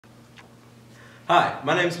Hi,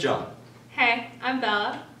 my name's John. Hey, I'm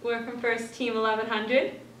Bella. We're from First Team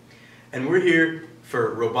 1100. And we're here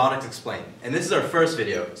for Robotics Explained. And this is our first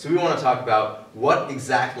video, so we want to talk about what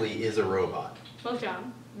exactly is a robot. Well,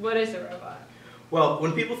 John, what is a robot? Well,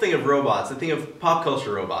 when people think of robots, they think of pop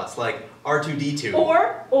culture robots like R2-D2.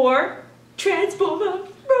 Or Transformer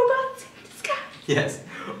robots in disguise. Yes,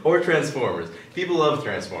 or Transformers. People love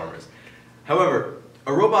Transformers. However,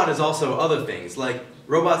 a robot is also other things, like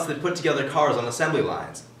robots that put together cars on assembly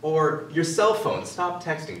lines. Or your cell phone. Stop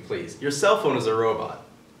texting, please. Your cell phone is a robot.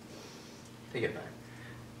 Take it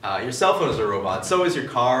back. Your cell phone is a robot, so is your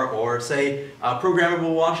car, or say, a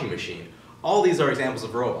programmable washing machine. All these are examples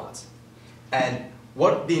of robots. And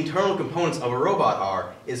what the internal components of a robot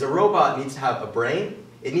are, is a robot needs to have a brain,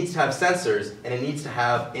 it needs to have sensors, and it needs to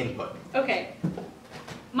have input. Okay,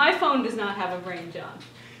 my phone does not have a brain, John.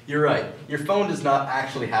 You're right. Your phone does not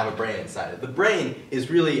actually have a brain inside it. The brain is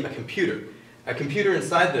really a computer. A computer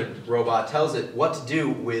inside the robot tells it what to do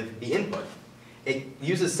with the input. It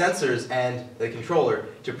uses sensors and the controller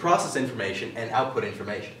to process information and output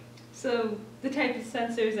information. So the type of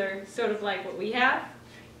sensors are sort of like what we have?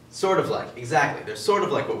 Sort of like, exactly. They're sort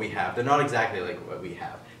of like what we have. They're not exactly like what we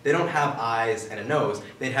have. They don't have eyes and a nose.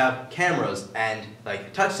 They have cameras and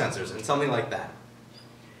like touch sensors and something like that.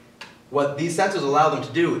 What these sensors allow them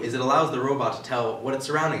to do is it allows the robot to tell what its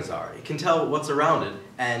surroundings are. It can tell what's around it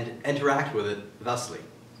and interact with it thusly.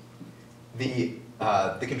 The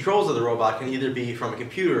controls of the robot can either be from a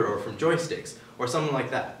computer or from joysticks or something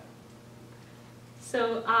like that.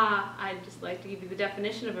 So I'd just like to give you the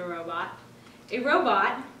definition of a robot. A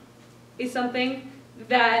robot is something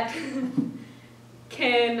that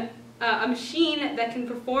a machine that can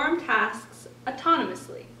perform tasks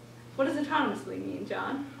autonomously. What does autonomously mean,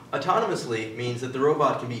 John? Autonomously means that the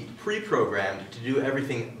robot can be pre-programmed to do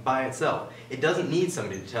everything by itself. It doesn't need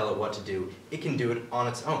somebody to tell it what to do. It can do it on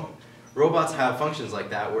its own. Robots have functions like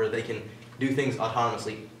that where they can do things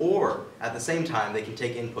autonomously, or at the same time they can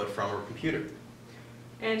take input from a computer.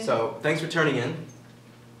 And so, thanks for turning in.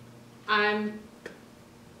 I'm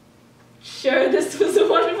sure this was a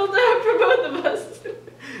wonderful time for both of us.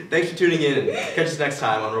 Thanks for tuning in, and catch us next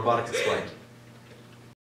time on Robotics Explained.